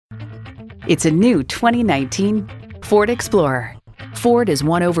It's a new 2019 Ford Explorer. Ford has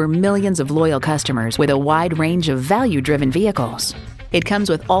won over millions of loyal customers with a wide range of value-driven vehicles. It comes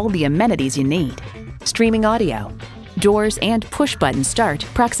with all the amenities you need: streaming audio, doors and push-button start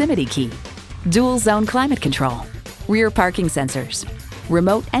proximity key, dual-zone climate control, rear parking sensors,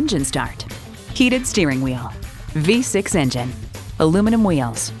 remote engine start, heated steering wheel, V6 engine, aluminum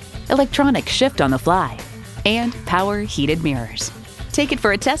wheels, electronic shift on the fly, and power heated mirrors. Take it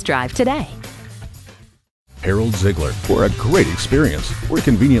for a test drive today. Harold Zeigler, for a great experience. We're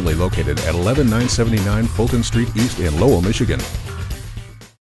conveniently located at 11979 Fulton Street East in Lowell, Michigan.